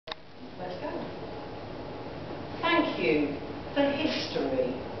you for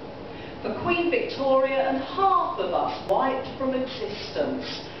history, for Queen Victoria and half of us wiped from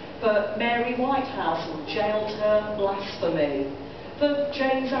existence, for Mary Whitehouse and jail term blasphemy, for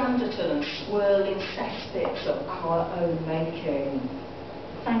James Anderton and swirling cesspits of our own making.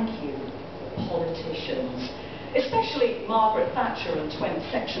 Thank you, politicians, especially Margaret Thatcher and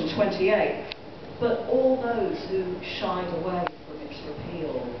Section 28, but all those who shied away from its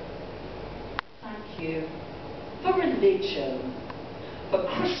repeal. Thank you for religion, for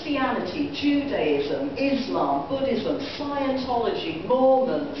Christianity, Judaism, Islam, Buddhism, Scientology,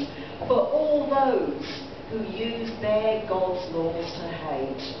 Mormons, for all those who use their God's laws to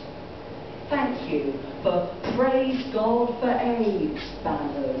hate. Thank you for Praise God for AIDS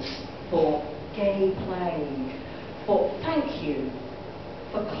banners, for gay plague, for thank you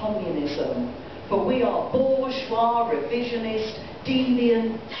for communism, for we are bourgeois, revisionist,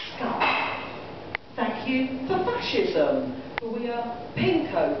 deviant scum. Thank you for fascism, for we are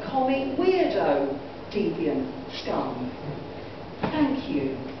pinko, commie, weirdo, deviant scum. Thank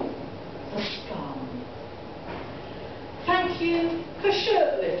you for scum. Thank you for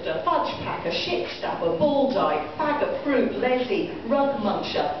shirtlifter, fudge packer, shit stapper, bull dyke, faggot, fruit, lessee, rug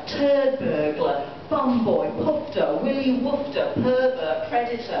muncher, turd burglar, bum boy, pufter, willy woofter, pervert,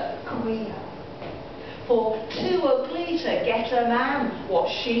 predator, queer. For too ugly to get a man, what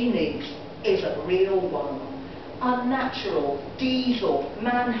she needs is a real one. Unnatural, diesel,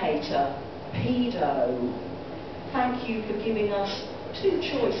 man-hater, pedo. Thank you for giving us two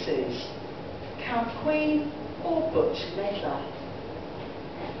choices, Count Queen or butch leather.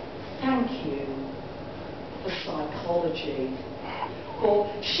 Thank you for psychology.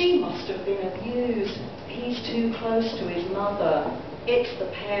 For she must have been abused. He's too close to his mother. It's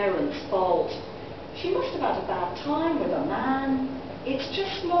the parents' fault. She must have had a bad time with a man. It's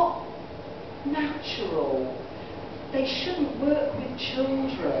just not natural. They shouldn't work with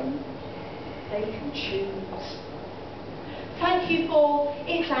children. They can choose. Thank you for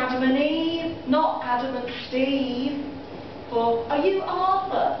it's Adam and Eve, not Adam and Steve. For are you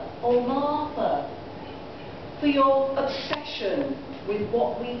Arthur or Martha? For your obsession with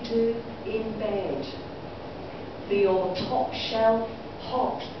what we do in bed. For your top shelf,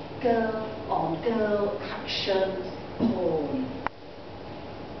 hot girl-on-girl action porn.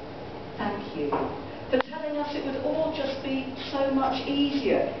 Thank you for telling us it would all just be so much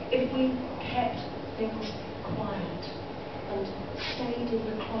easier if we kept things quiet and stayed in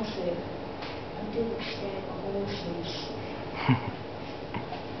the closet and didn't scare the horses.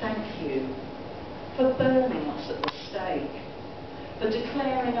 Thank you for burning us at the stake, for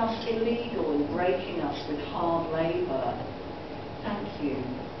declaring us illegal and breaking us with hard labour. Thank you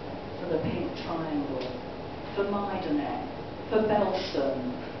for the pink triangle, for Maidanet, for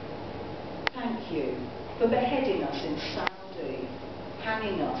Belsen. Thank you for beheading us in Saudi,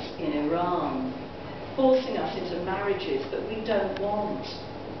 hanging us in Iran, forcing us into marriages that we don't want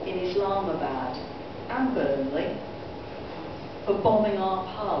in Islamabad and Burnley, for bombing our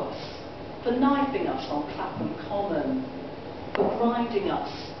pubs, for knifing us on Clapham Common, for grinding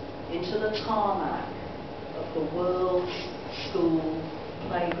us into the tarmac of the world's school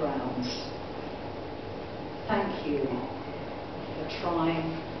playgrounds. Thank you for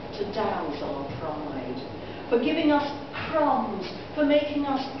trying to douse our pride, for giving us crumbs, for making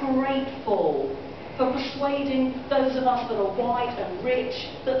us grateful, for persuading those of us that are white and rich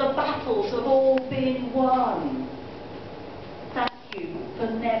that the battles have all been won. Thank you for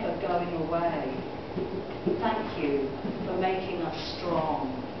never going away. Thank you for making us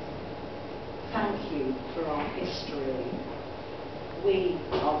strong. Thank you for our history. We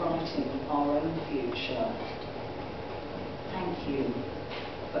are writing our own future. Thank you.